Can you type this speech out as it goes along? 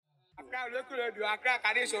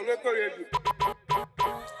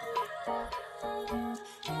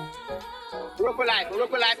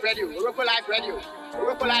Oroko Life Radio, Oroko Life Radio,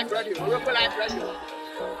 Oroko Life Radio, Oroko Life Radio.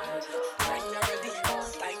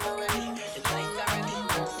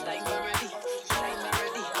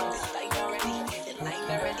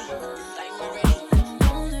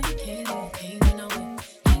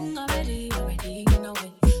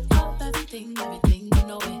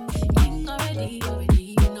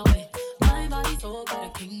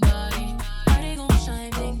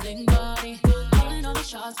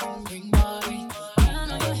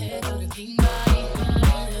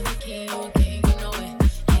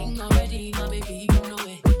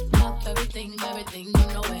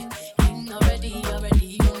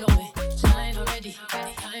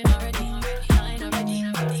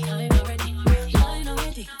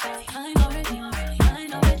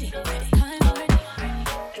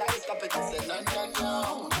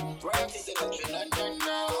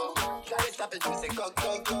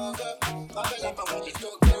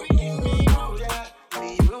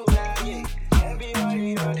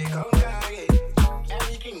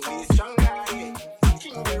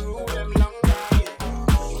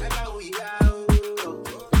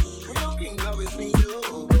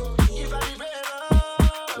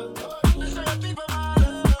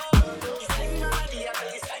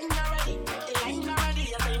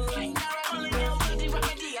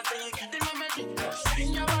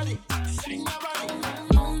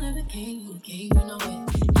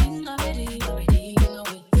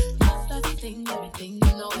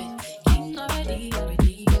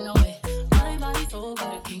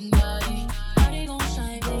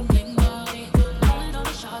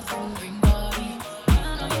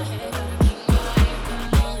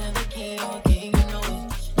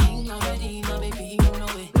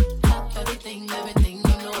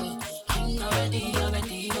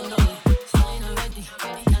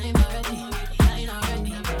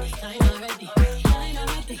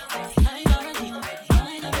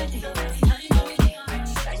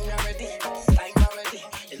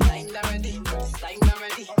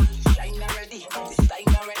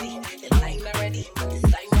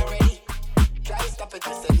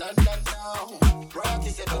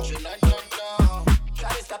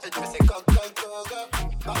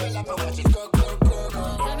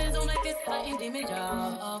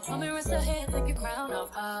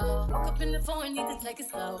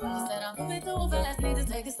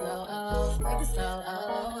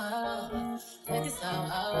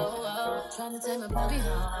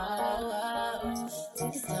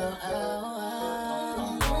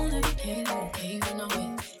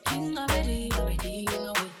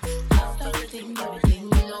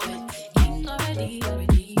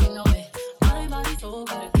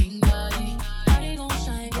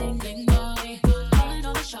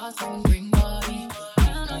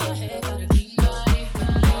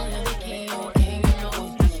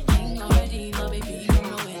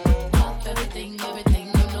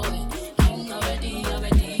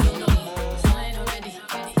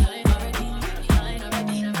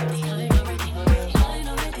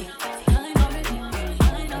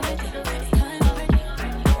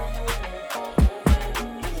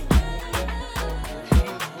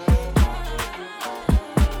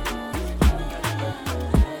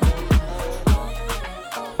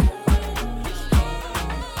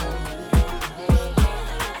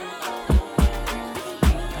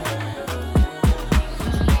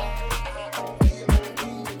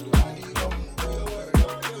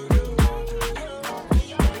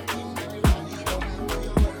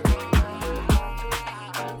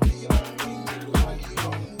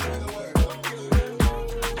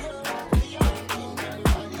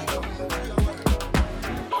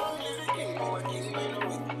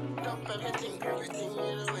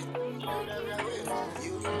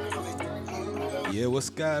 Yeah, what's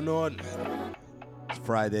going on? It's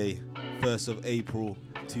Friday, 1st of April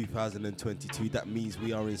 2022. That means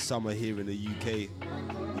we are in summer here in the UK.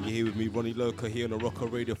 And you're here with me, Ronnie Loko, here on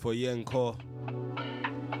Oroko Radio for Y3NKO.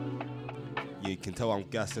 Yeah, you can tell I'm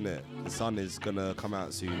gassing it. The sun is gonna come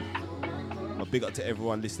out soon. A big up to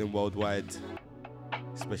everyone listening worldwide,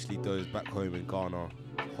 especially those back home in Ghana.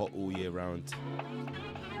 Hot all year round.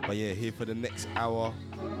 But yeah, here for the next hour.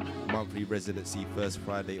 Monthly residency, first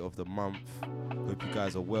Friday of the month. Hope you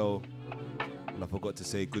guys are well. And I forgot to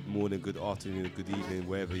say good morning, good afternoon, good evening,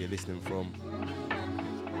 wherever you're listening from.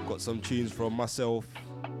 Got some tunes from myself.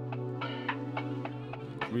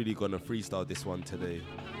 Really gonna freestyle this one today.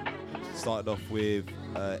 Started off with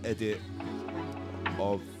edit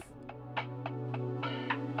of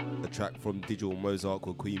a track from Digital Mozart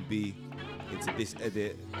called Queen Bee. Into this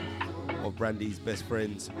edit of Brandy's Best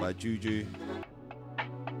Friends by Juju.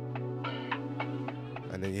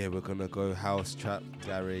 And then yeah, we're gonna go house, trap,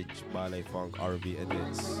 garage, ballet, funk, R&B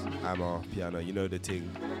edits, hammer, piano, you know the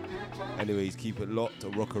thing. Anyways, keep it locked.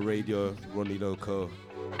 Oroko Radio, Ronnie, Loko,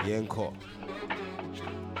 Y3NKO.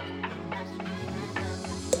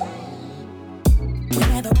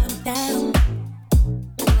 Whenever I'm down,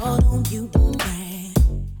 all on you do grand.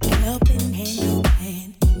 Helping hand in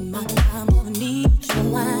hand. In my time of need, so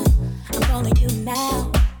I'm calling you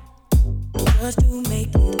now, just to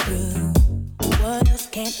make it through. What else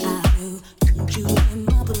can I do? Don't you hear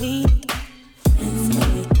my plea? Friends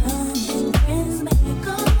may come and friends may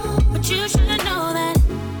go, but you should know that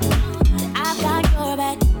I've got your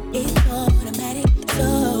back. It's automatic,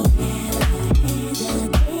 so never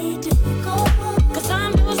hesitate to go. 'Cause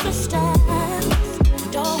I'm your sister,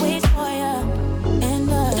 and always for you. And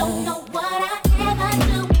don't know what I ever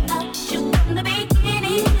do without you from the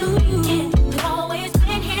beginning to the end. You've always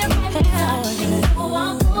been here every time. So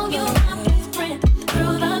I'll call you my best friend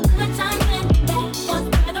through the good times and the bad.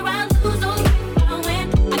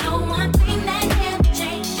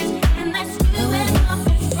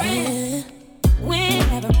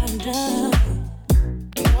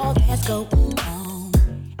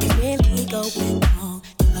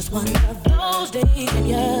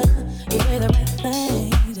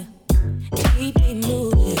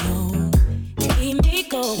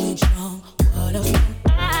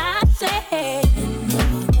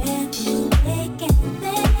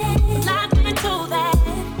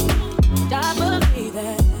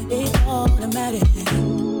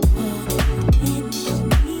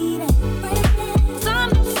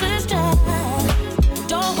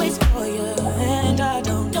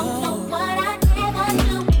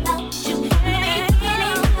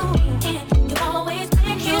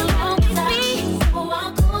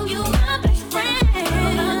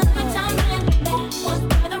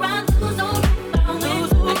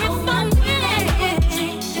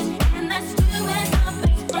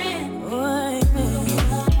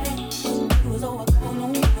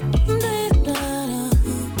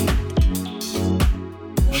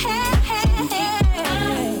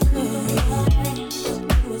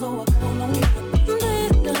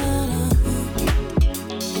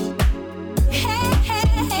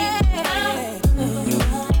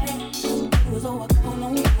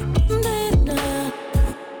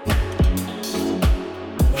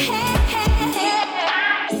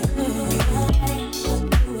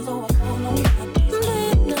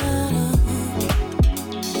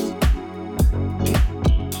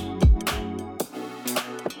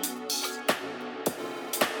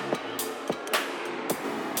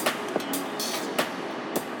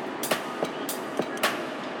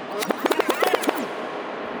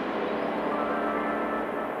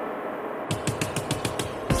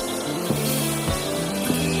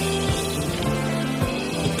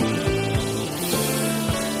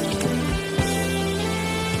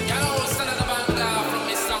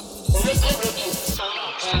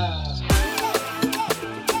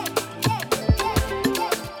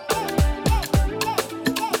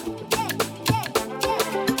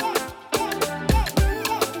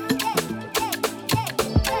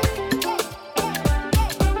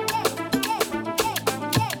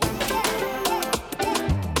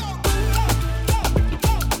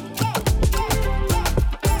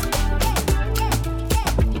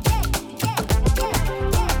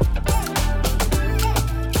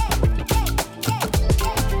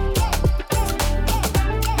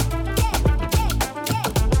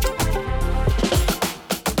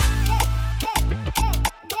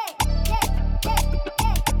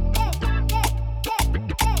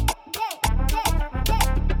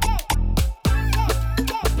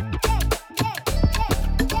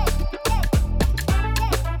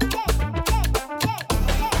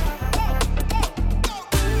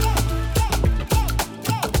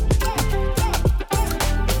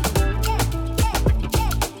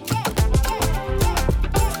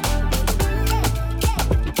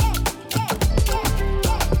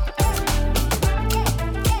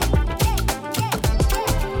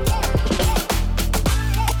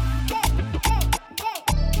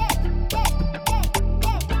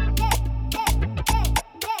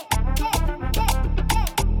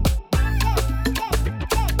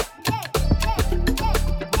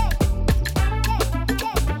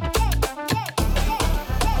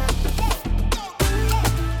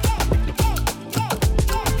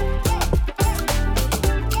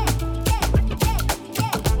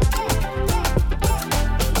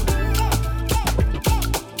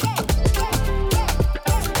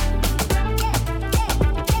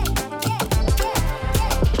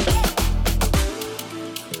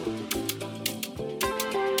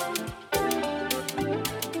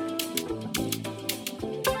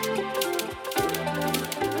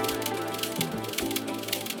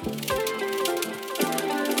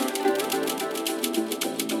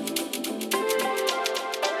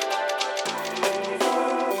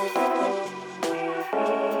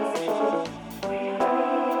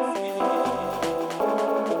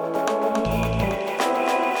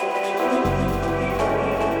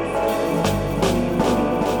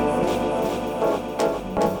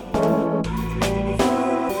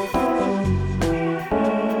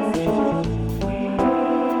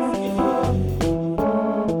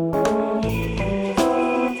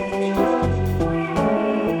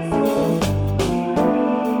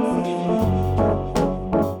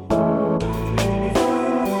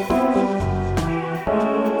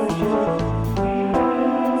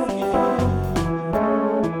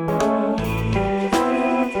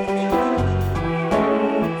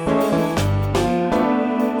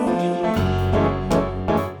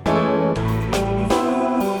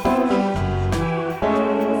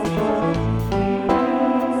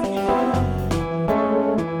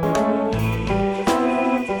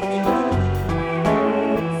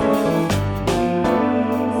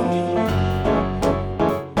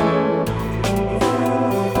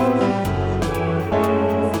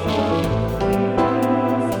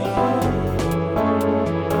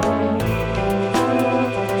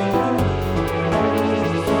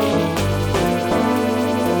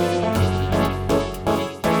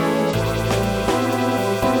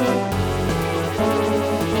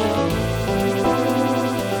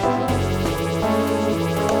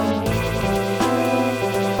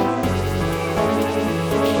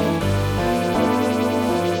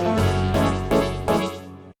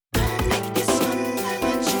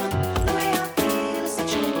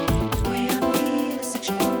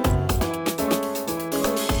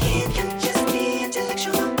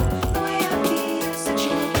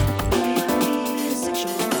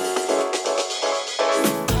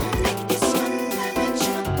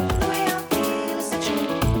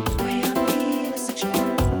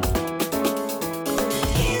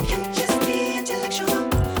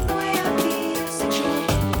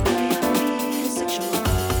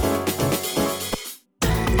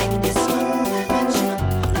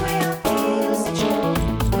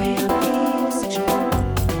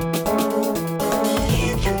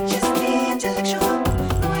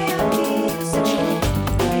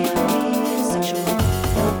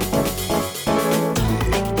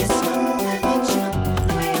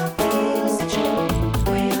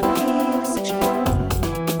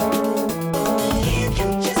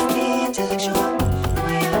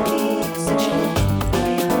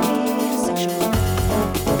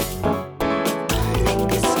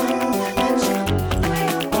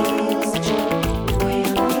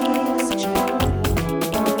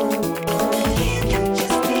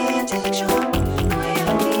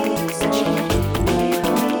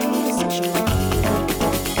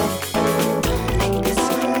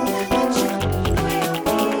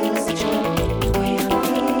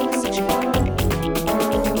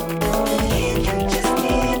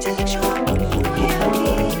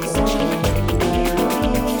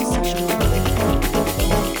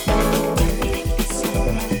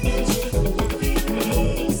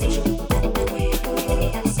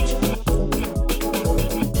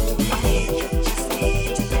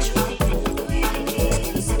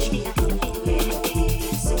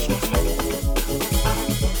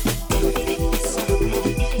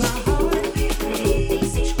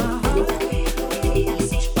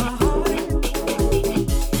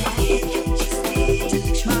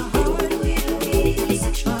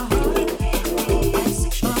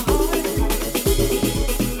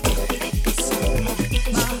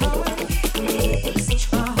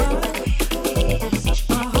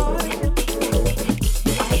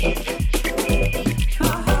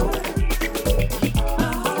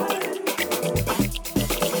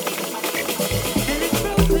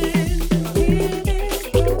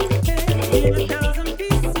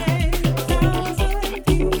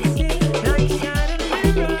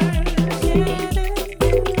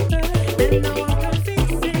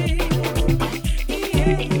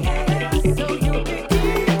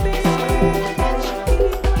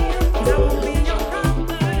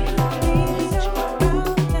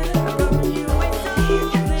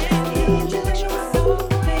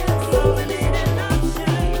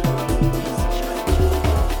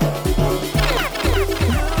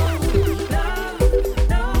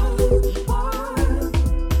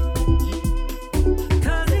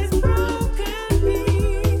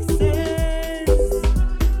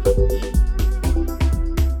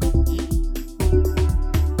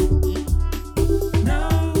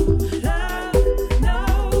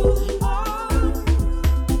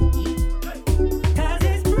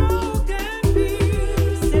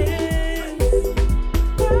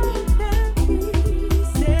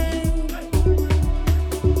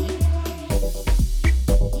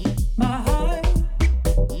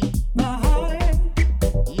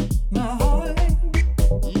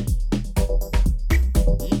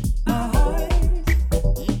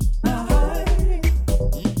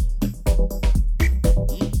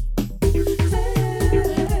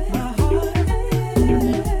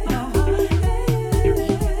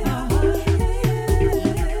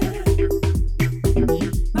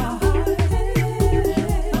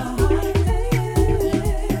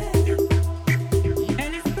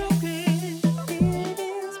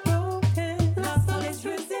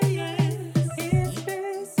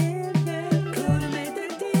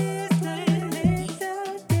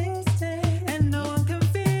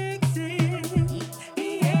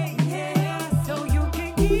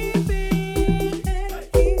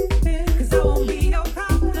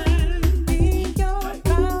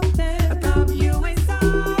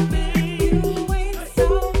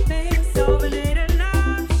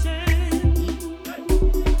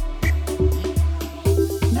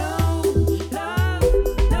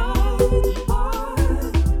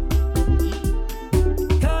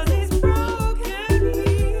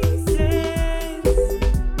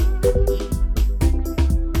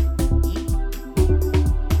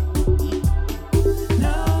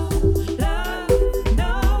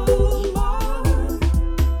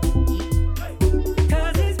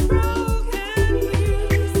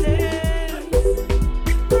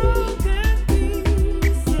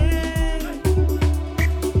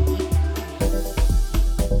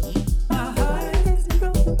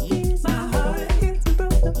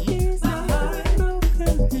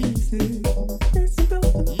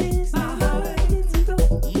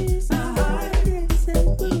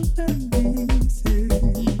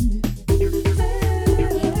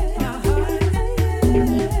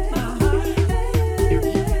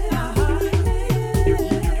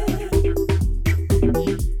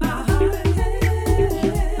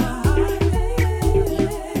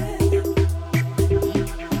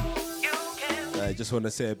 just want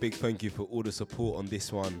to say a big thank you for all the support on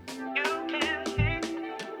this one.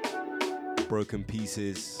 Broken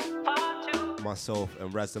Pieces, myself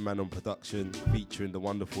and Razzler on production, featuring the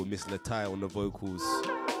wonderful Miss Lataille on the vocals,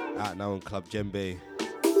 out now on Club Djembe.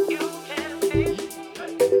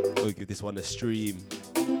 Go give this one a stream,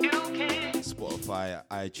 Spotify,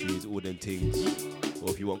 iTunes, all them things,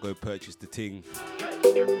 or if you want, go purchase the ting.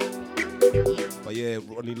 But yeah,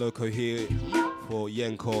 Ronnie Loko here for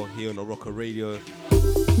Y3NKO here on Oroko Radio.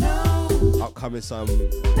 Upcoming some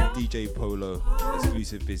DJ Polo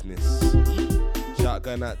exclusive business. Shout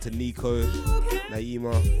going out to Nico,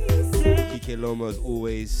 Naima, Kike Loma as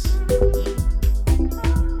always.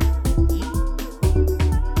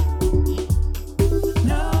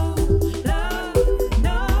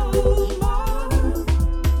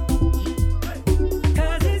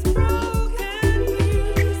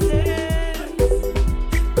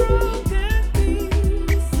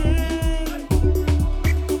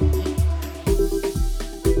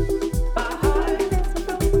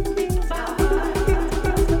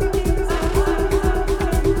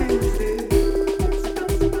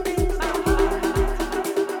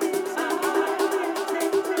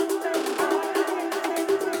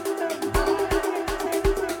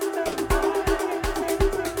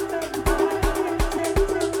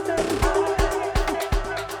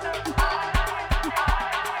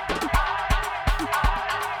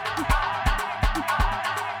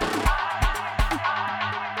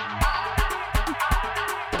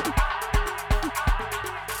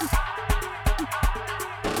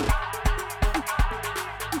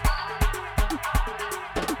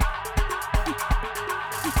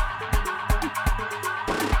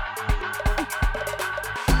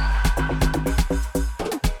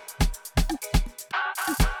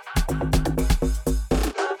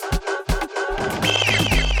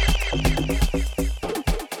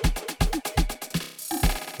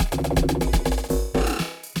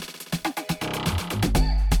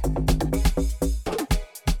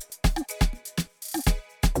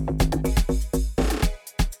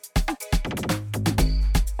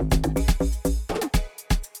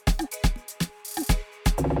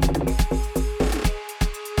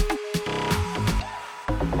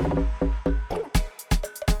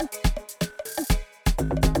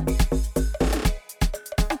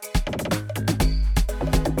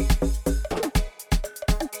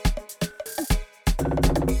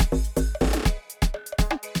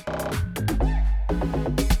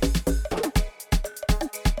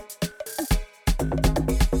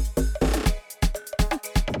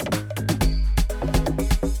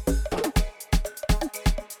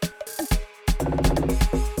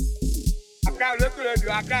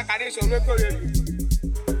 Accra Carnation Local Radio.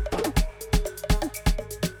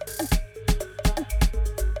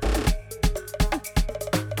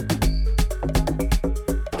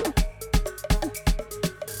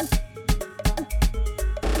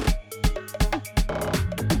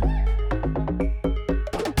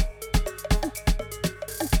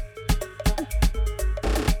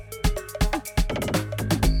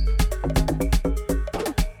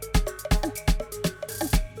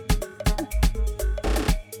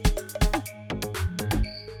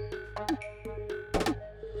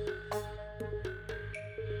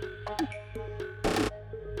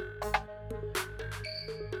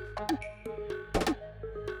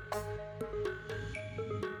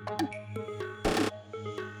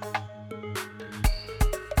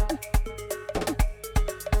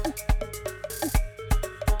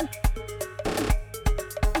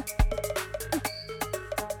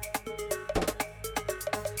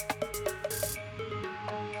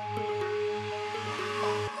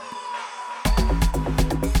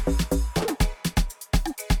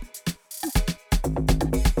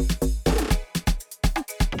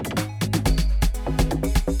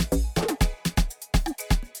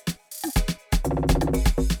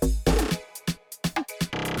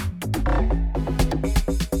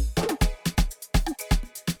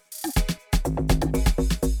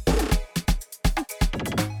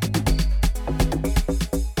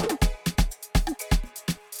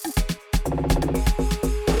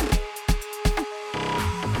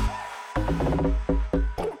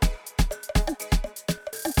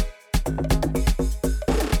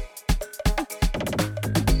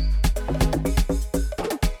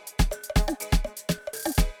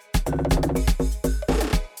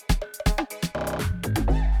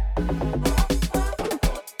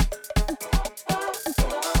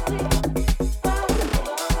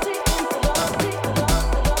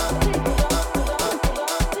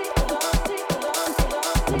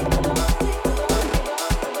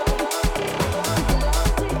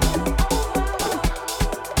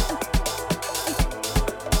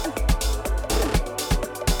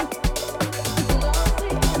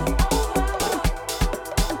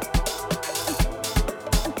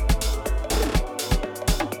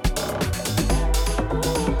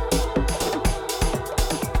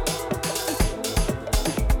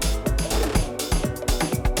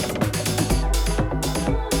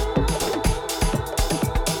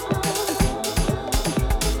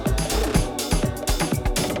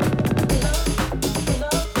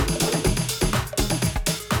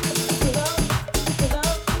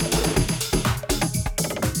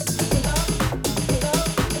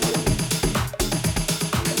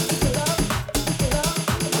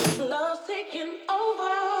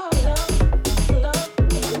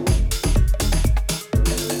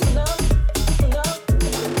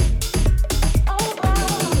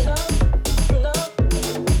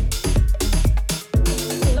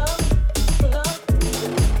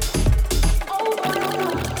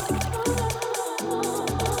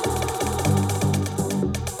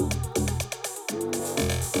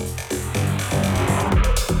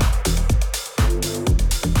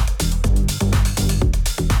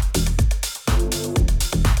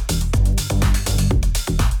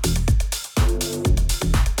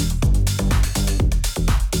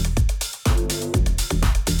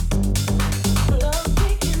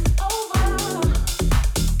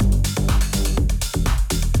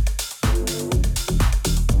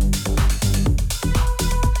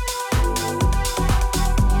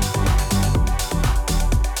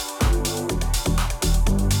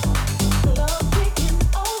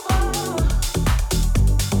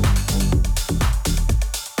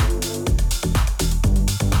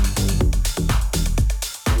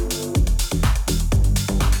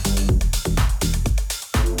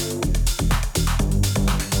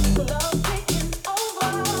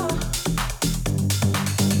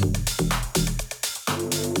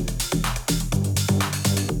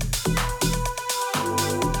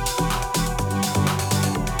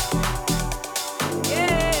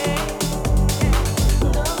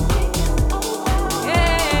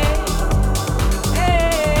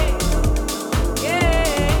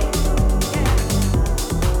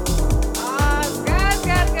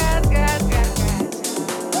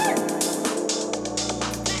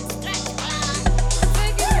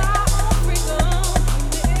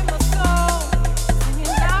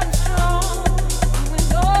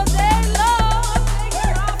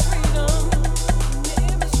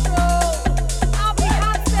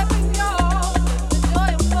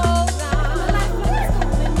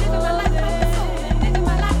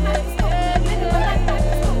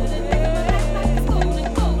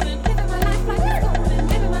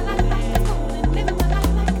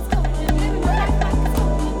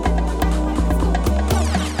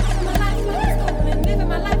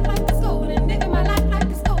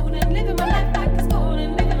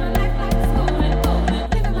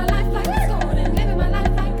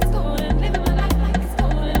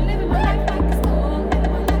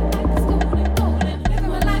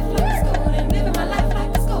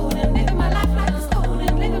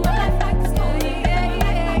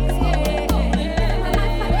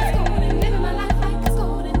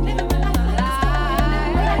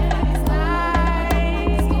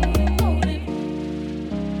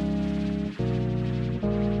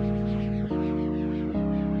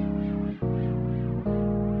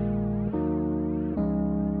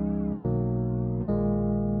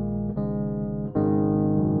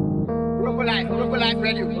 Oroko Life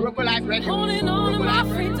Radio. Oroko Life Radio. Holding on to my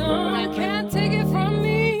freedom, can't take it from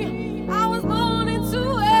me. I was born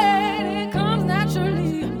into it, it comes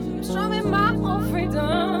naturally. I'm strumming my own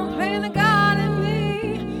freedom, playing the God in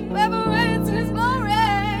me. Reverence in His glory,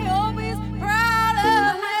 always proud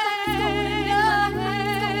of me.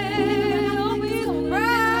 Always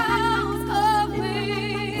proud of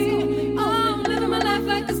me. Oh, I'm living my life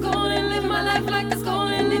like it's golden, living my life like it's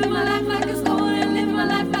golden, living my life like it's golden, living my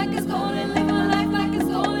life like it's golden, living my life like it's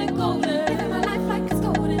golden, golden, living my life like it's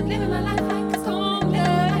golden, living my life like it's golden,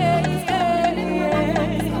 living my life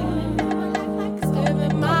like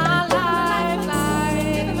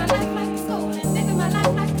it's golden, living my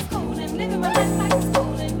life like it's golden, living my life like it's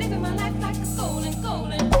golden, living my life like it's golden,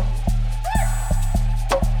 golden.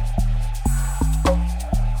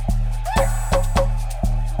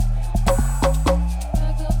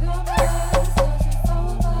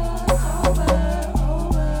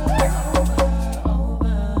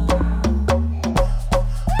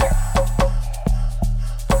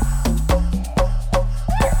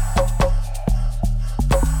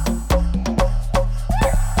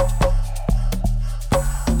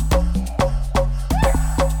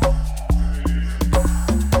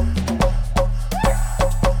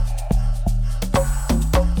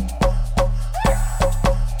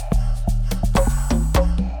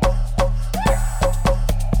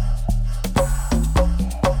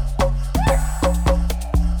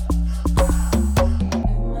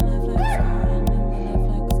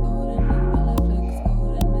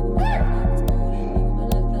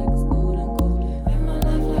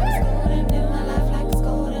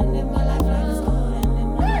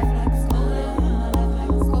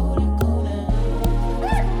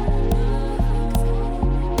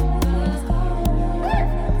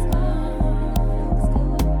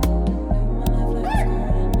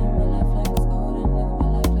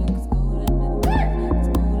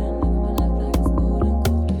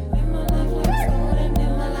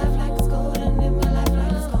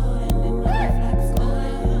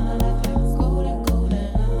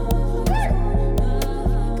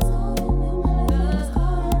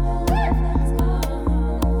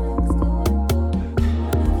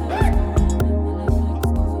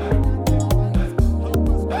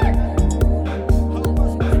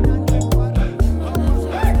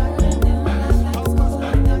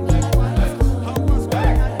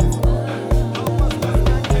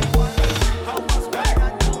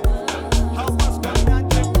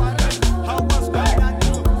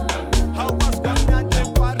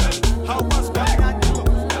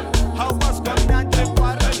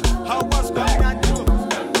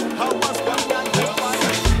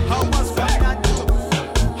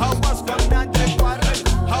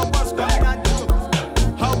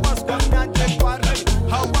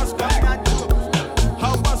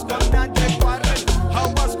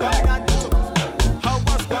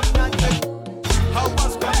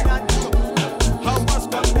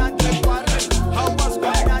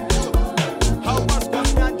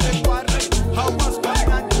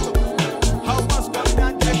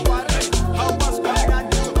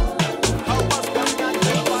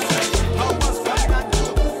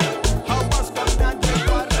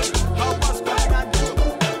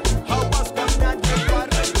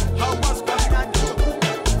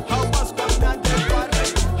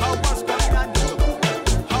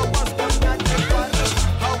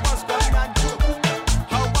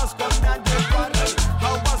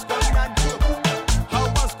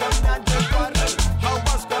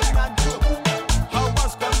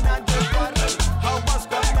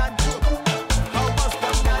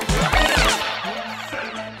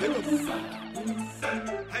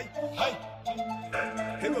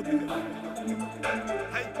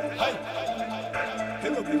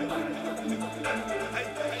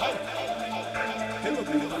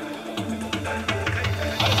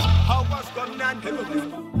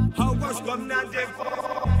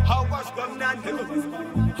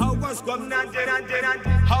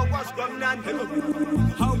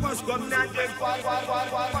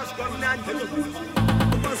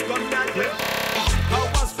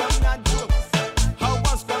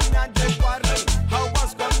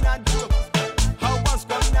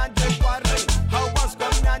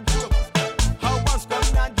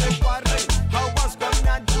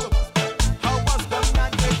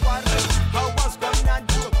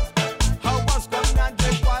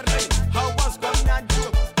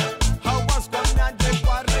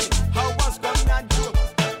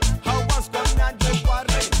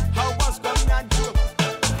 How was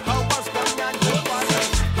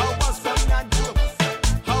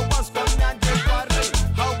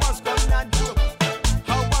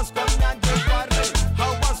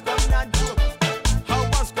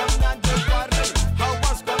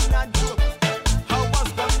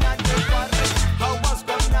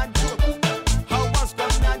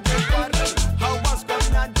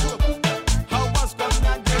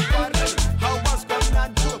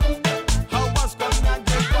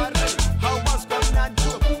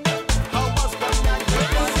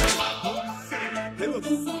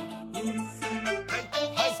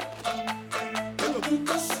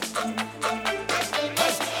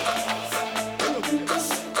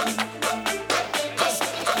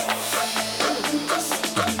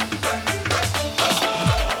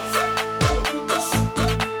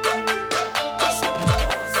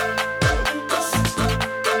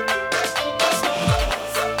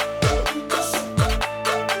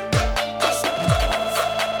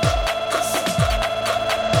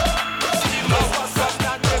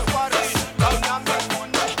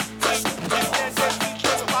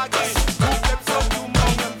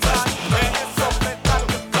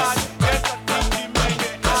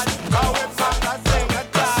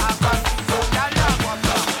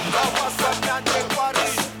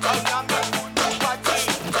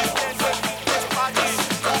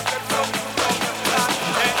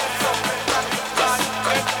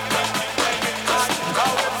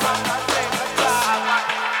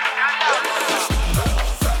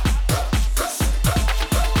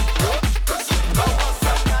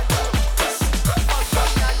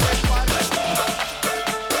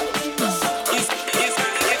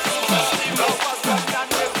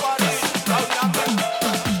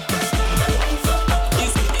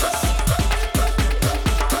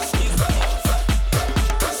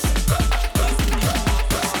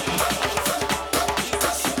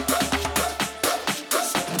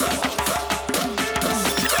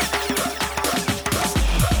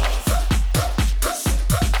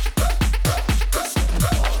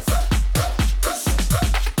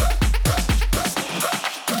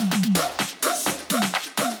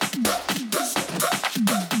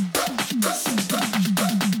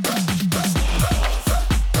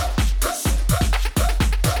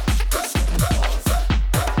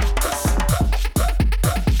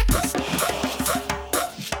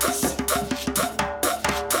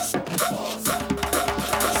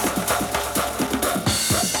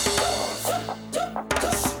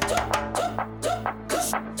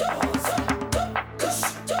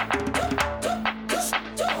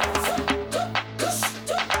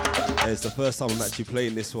it's the first time I'm actually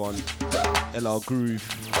playing this one. LR Groove.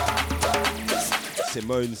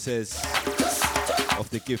 Simone says, of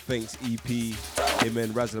the Give Thanks EP, him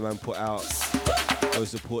and Razzler man put out. Go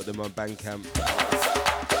support them on Bandcamp.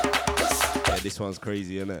 Yeah, this one's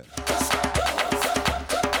crazy, isn't it?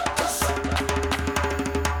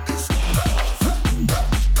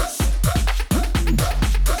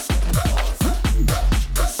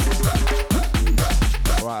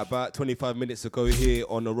 Alright, about 25 minutes ago here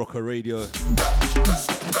on Oroko Radio.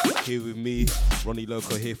 Here with me, Ronnie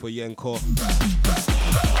Loko here for Y3NKO.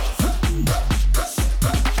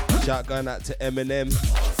 Shout going out to Eminem.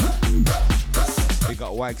 We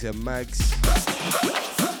got Wags and Mags.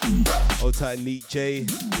 Old tight Neat J.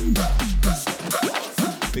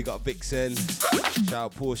 Big up Vixen. Shout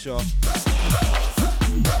out Portia.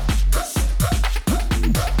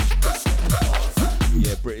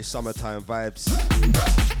 Yeah, British summertime vibes.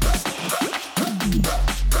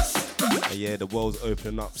 And yeah, the world's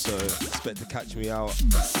opening up, so expect to catch me out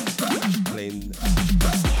playing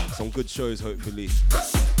some good shows, hopefully.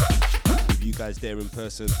 With you guys there in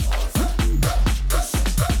person.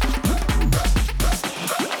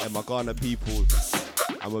 And my Ghana people,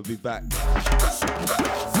 I'm gonna be back.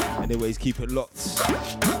 Anyways, keep it locked.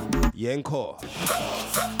 Y3NKO.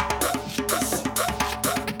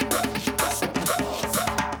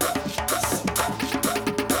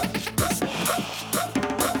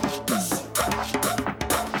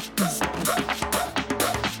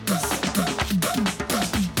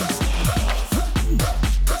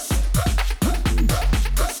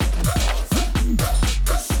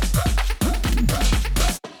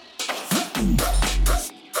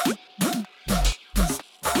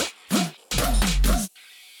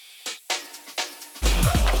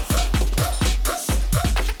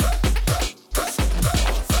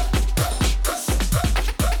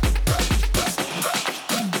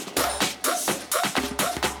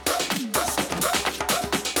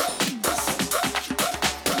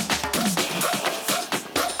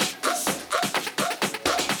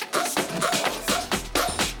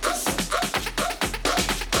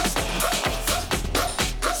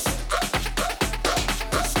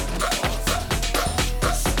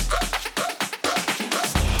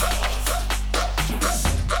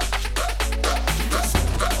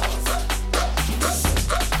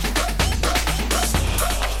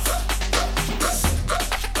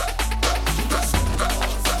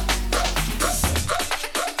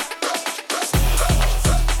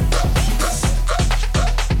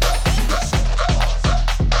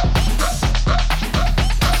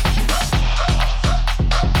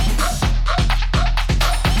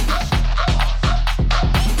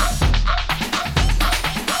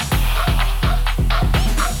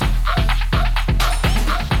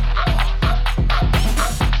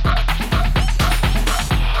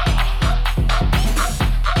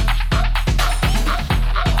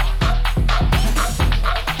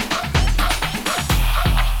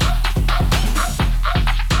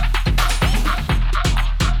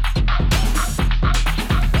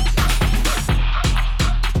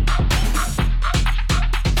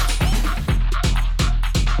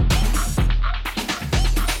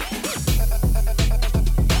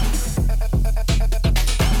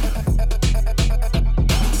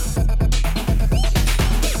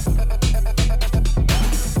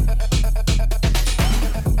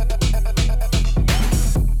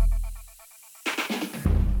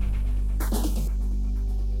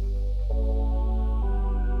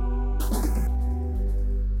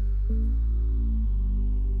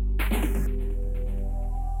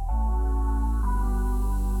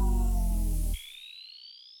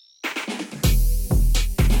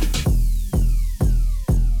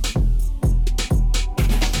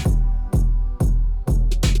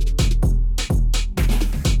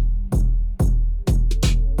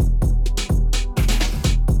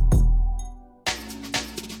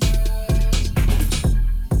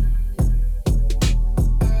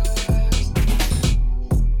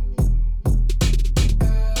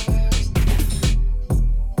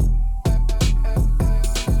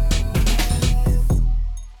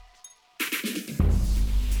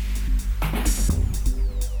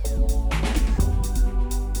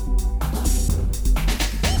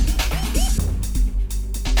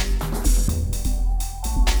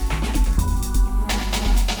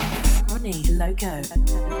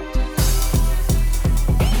 Loko.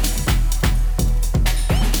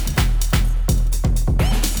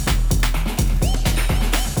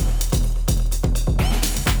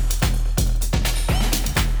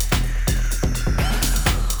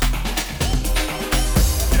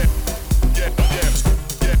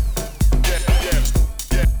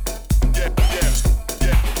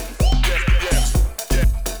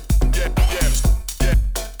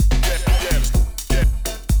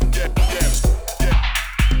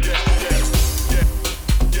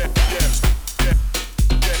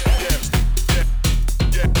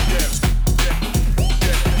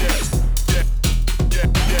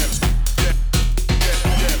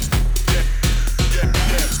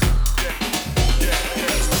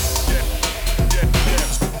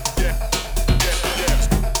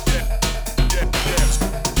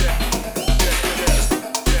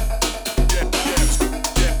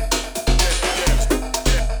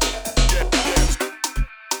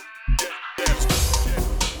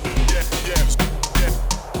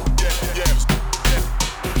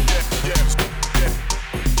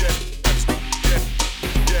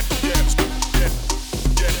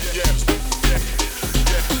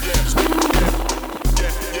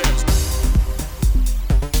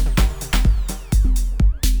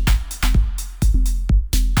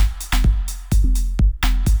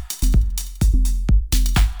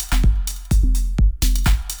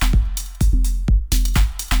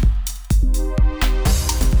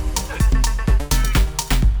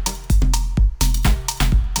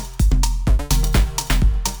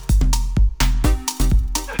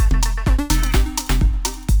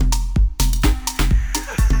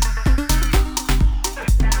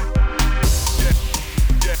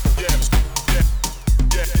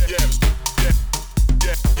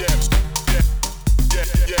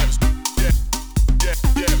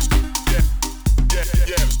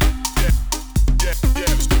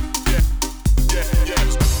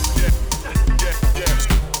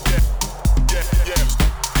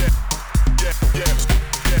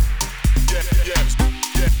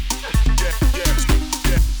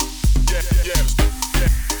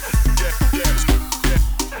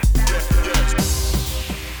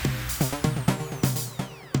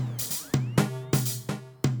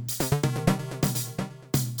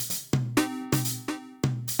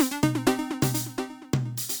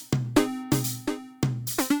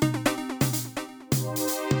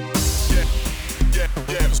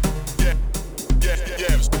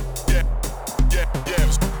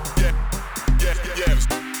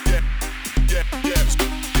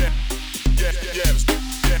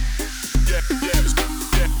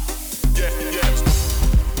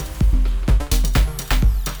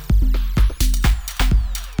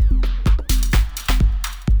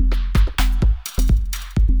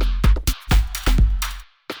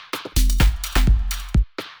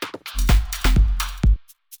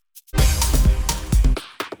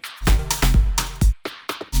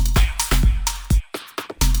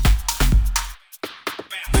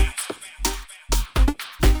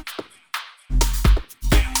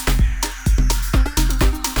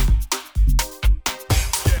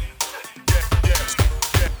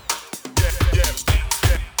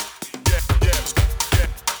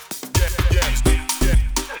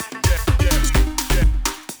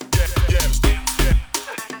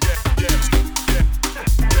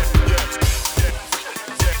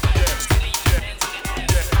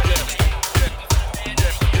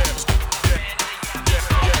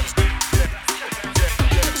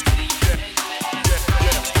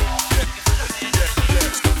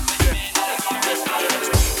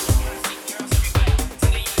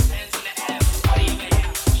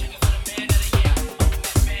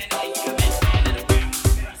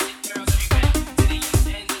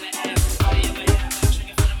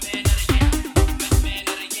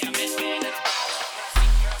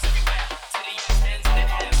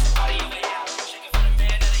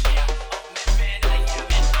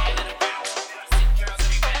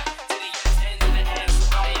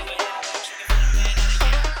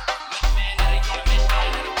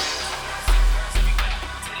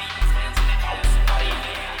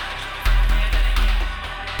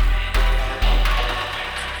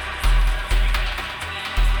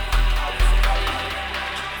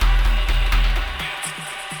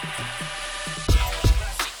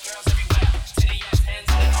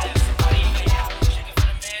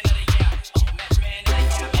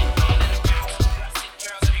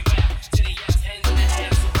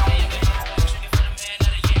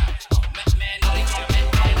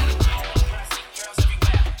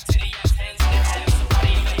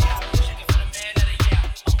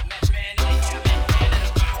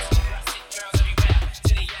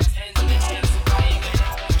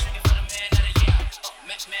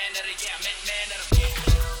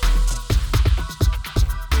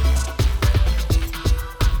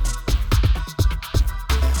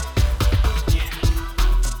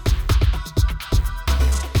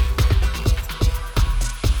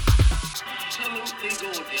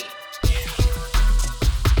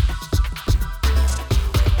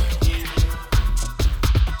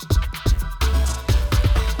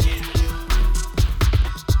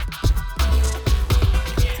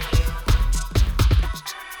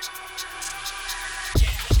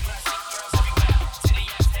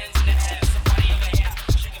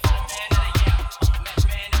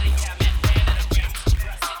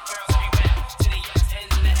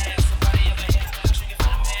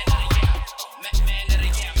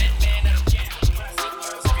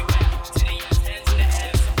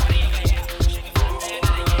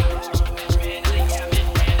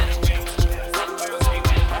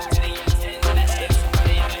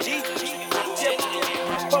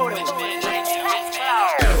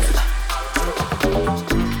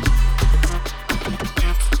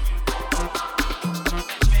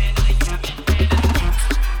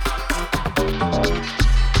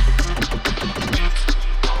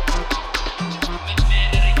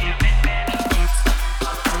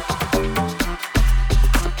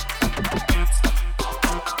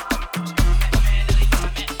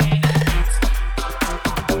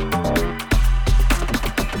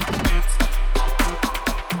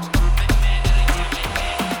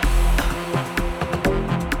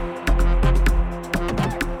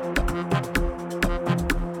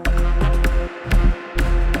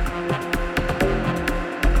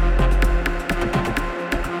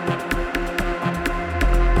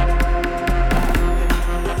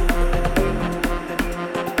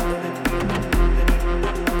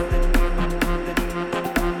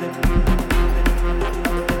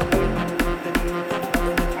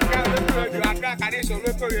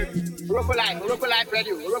 Oroko Live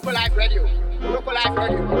Radio, Oroko Live Radio, Oroko Live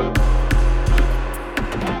Radio.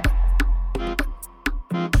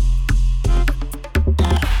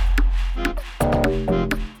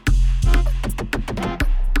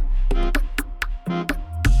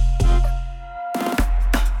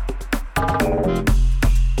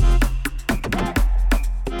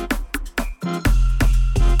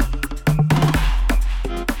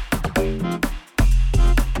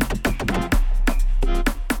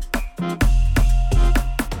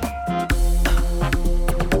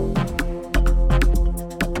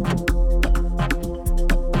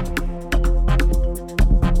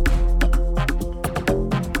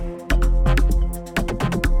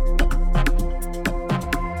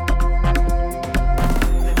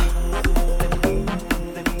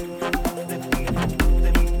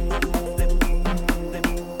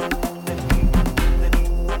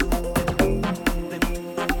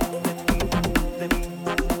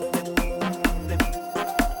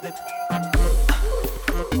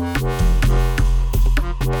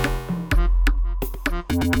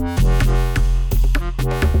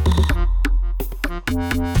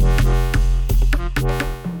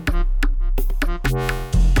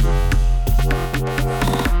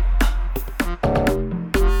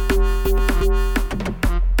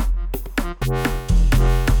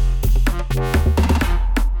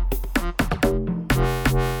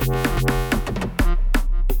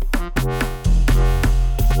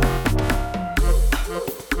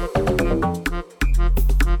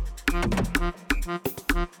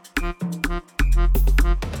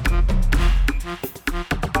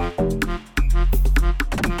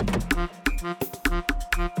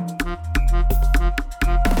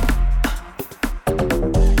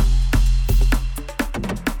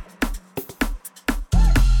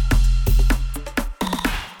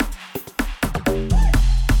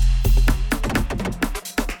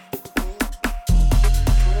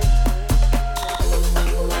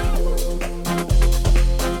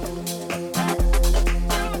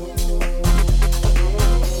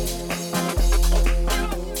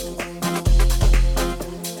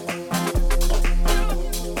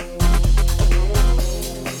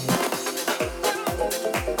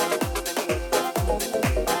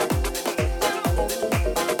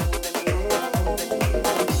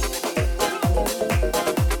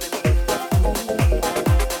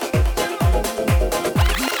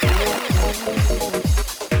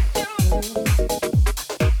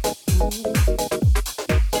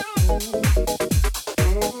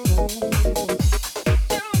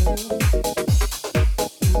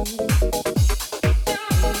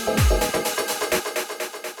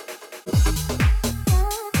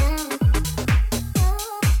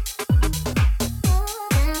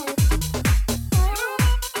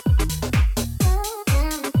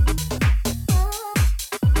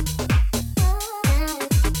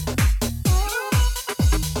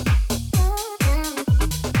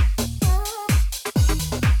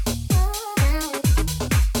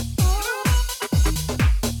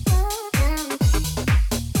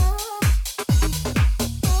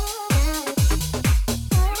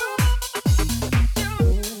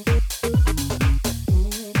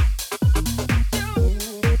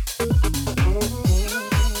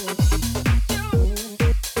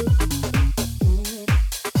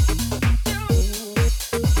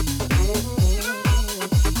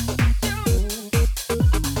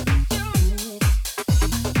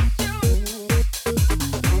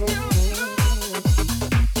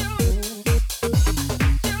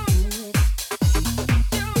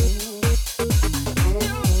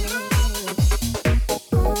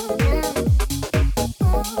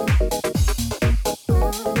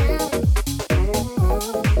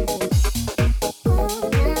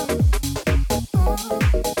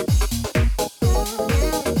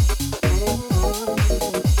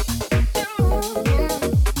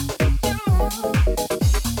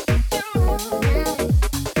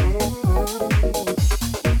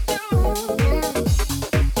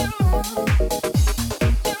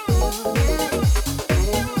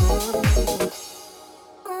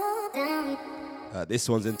 This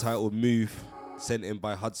one's entitled Move, sent in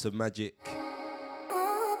by Hudson Magic.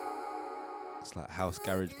 It's like house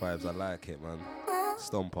garage vibes, I like it, man.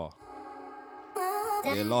 Stomper.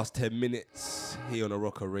 Yeah, last 10 minutes here on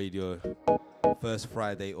Oroko Radio. First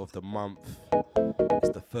Friday of the month.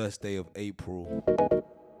 It's the first day of April.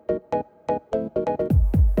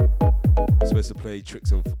 Supposed to play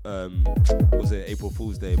Tricks and was it April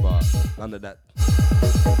Fool's Day, but none of that.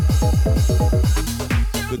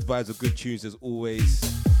 Good vibes of good tunes as always.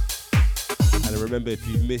 And remember, if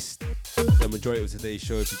you've missed the majority of today's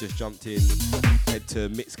show, if you just jumped in, head to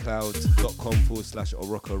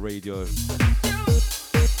mixcloud.com/Oroko Radio.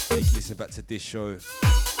 You can listen back to this show and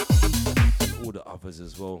all the others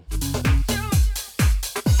as well.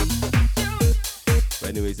 But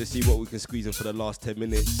anyways, let's see what we can squeeze in for the last 10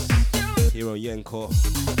 minutes here on Y3NKO.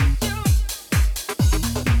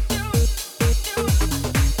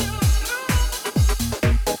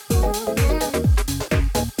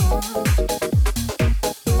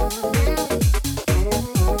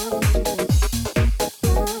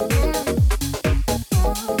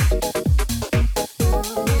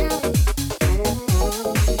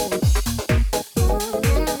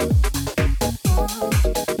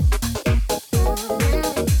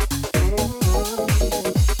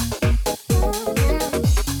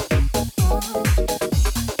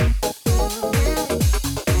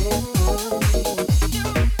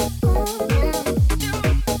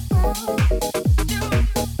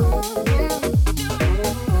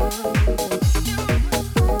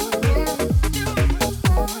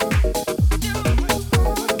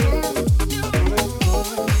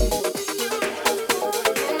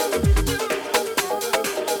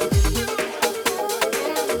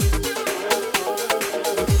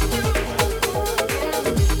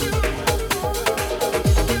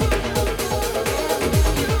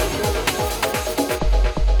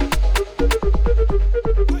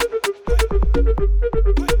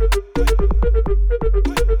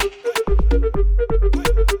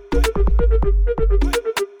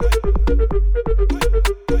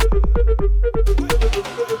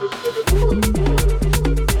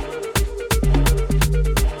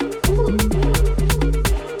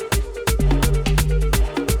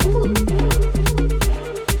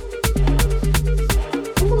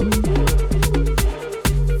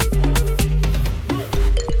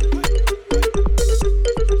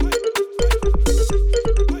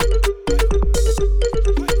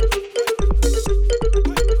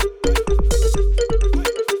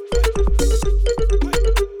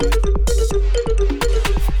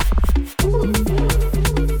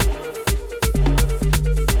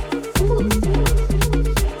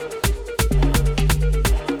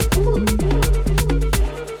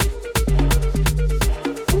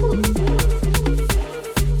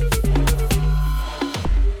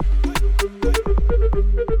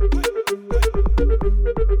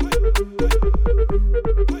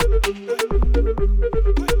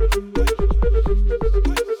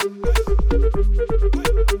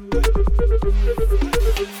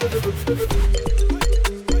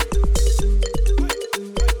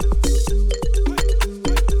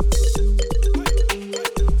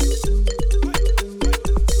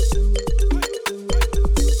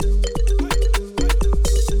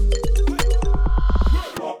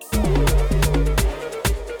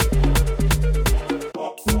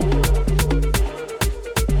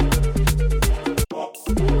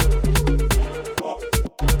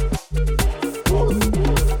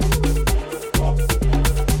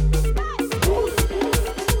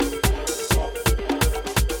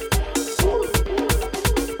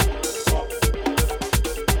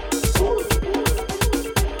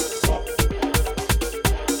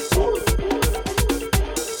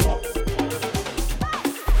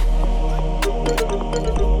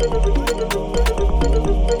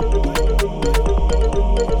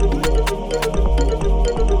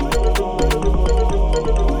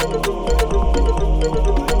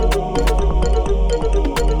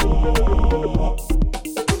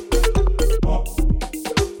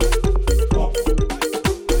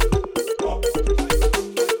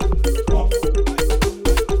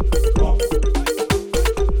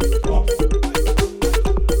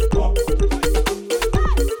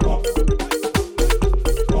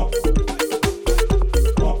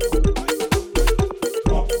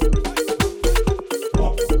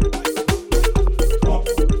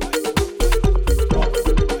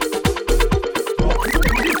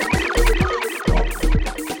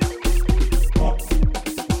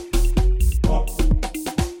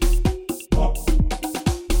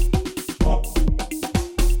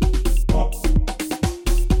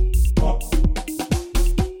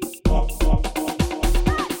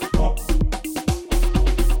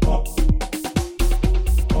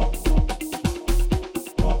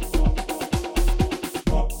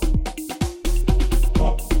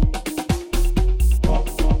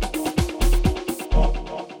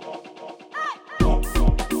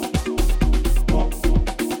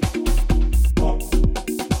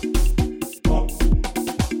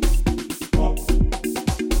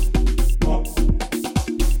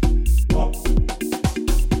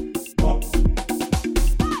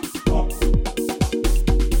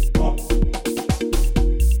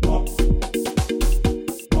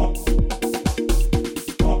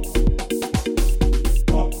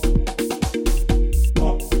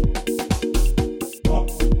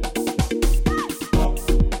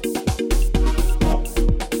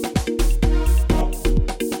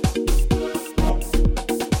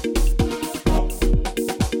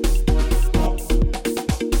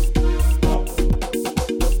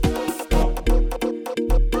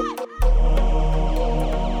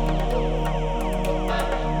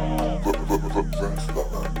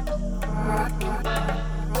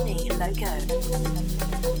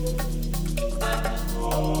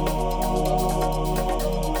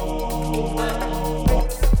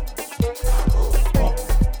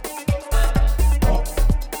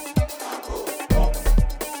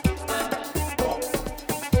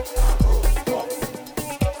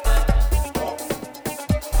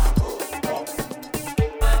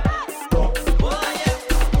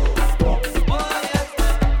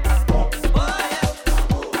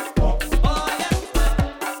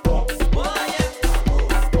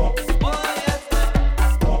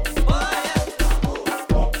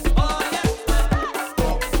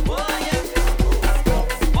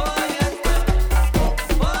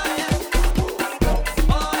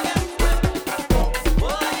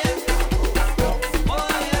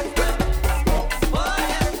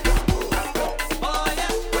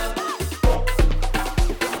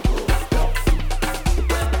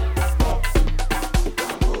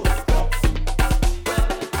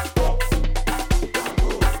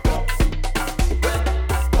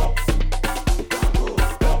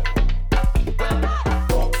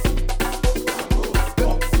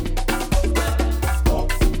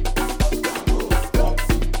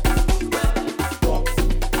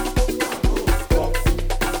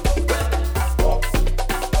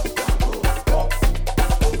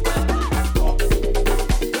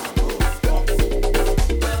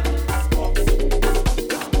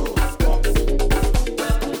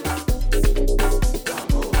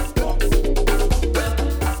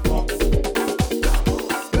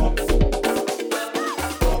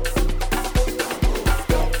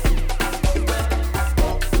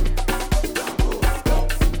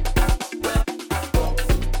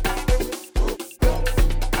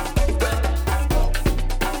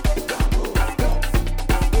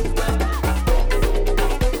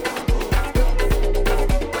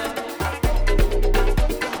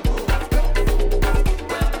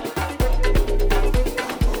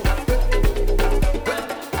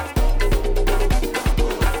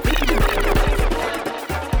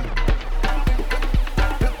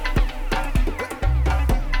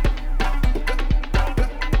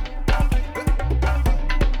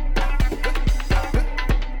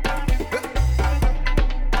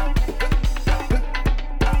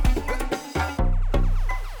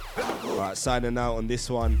 Signing out on this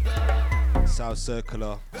one. South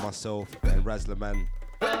Circular, myself, and Razzler Man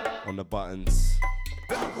on the buttons.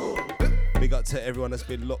 Big up to everyone that's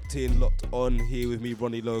been locked in, locked on. Here with me,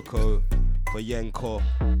 Ronnie Loko, for Y3NKO.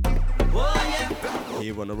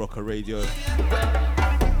 Here on the Oroko Radio.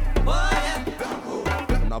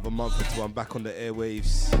 Another month or two, I'm back on the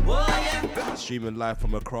airwaves. Streaming live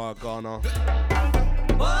from Accra, Ghana.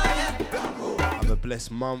 Have a blessed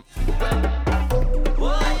month.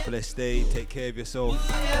 A blessed day. Take care of yourself.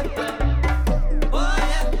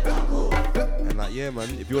 And like, yeah, man,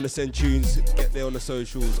 if you want to send tunes, get there on the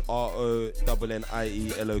socials. RONNIELOKO.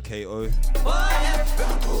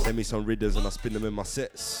 Send me some ridders and I'll spin them in my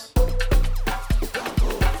sets.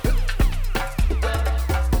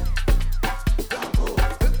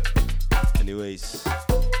 Anyways,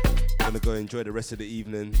 I'm gonna go enjoy the rest of the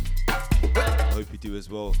evening. I hope you do as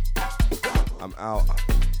well. I'm out.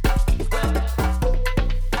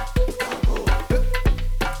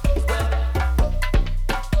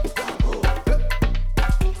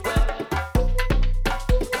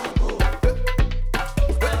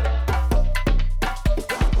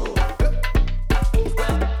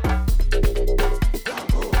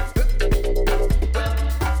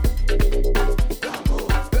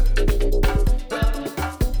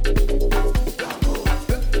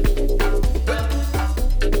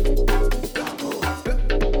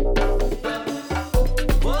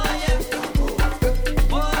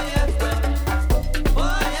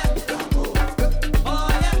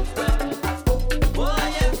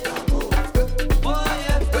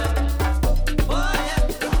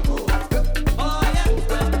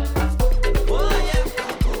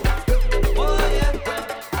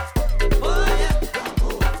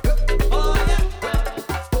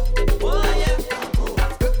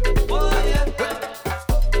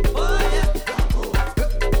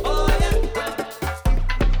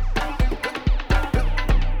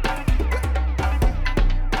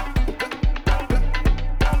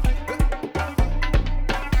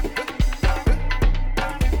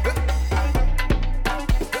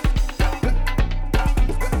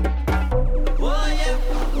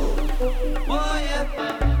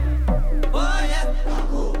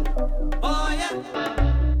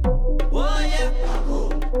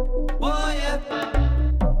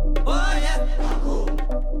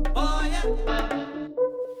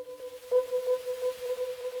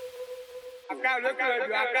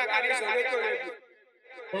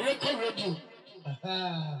 Oroko Radio.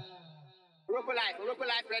 Oroko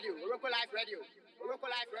Life Radio, Oroko Life Radio, Oroko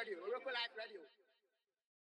Life Radio, Oroko Life Radio.